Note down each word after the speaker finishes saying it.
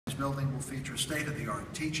building will feature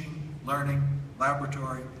state-of-the-art teaching, learning,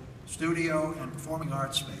 laboratory, studio, and performing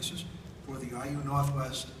arts spaces for the IU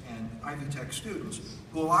Northwest and Ivy Tech students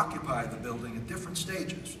who will occupy the building at different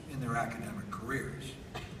stages in their academic careers.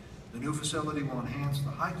 The new facility will enhance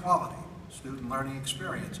the high-quality student learning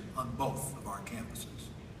experience on both of our campuses.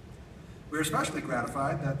 We are especially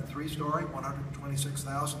gratified that the three-story,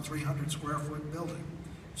 126,300 square foot building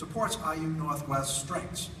supports IU Northwest's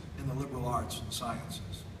strengths in the liberal arts and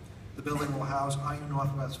sciences. The building will house IU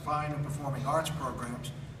Northwest's fine and performing arts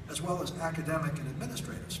programs, as well as academic and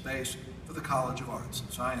administrative space for the College of Arts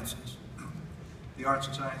and Sciences. The Arts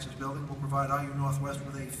and Sciences building will provide IU Northwest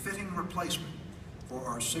with a fitting replacement for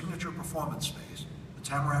our signature performance space, the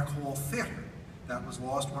Tamarack Hall Theater, that was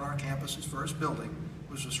lost when our campus's first building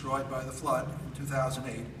was destroyed by the flood in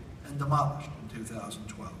 2008 and demolished in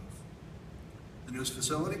 2012. The new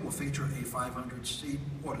facility will feature a 500-seat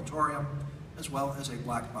auditorium as well as a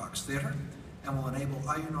black box theater and will enable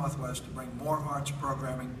IU Northwest to bring more arts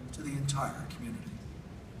programming to the entire community.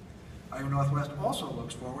 IU Northwest also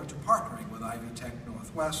looks forward to partnering with Ivy Tech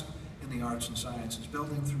Northwest in the Arts and Sciences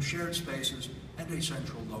building through shared spaces and a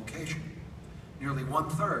central location. Nearly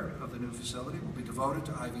 1/3 of the new facility will be devoted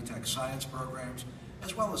to Ivy Tech science programs,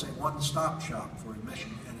 as well as a one-stop shop for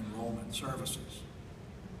admission and enrollment services.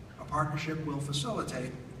 A partnership will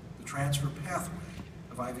facilitate the transfer pathway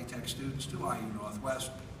of Ivy Tech students to IU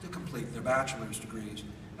Northwest to complete their bachelor's degrees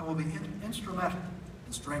and will be instrumental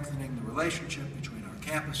in strengthening the relationship between our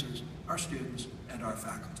campuses, our students, and our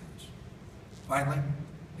faculties. Finally,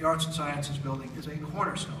 the Arts and Sciences building is a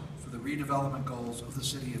cornerstone for the redevelopment goals of the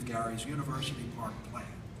City of Gary's University Park Plan,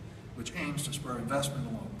 which aims to spur investment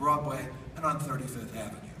along Broadway and on 35th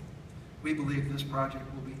Avenue. We believe this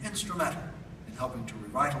project will be instrumental in helping to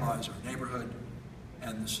revitalize our neighborhood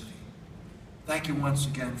and the city. Thank you once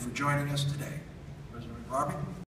again for joining us today. President Robbie?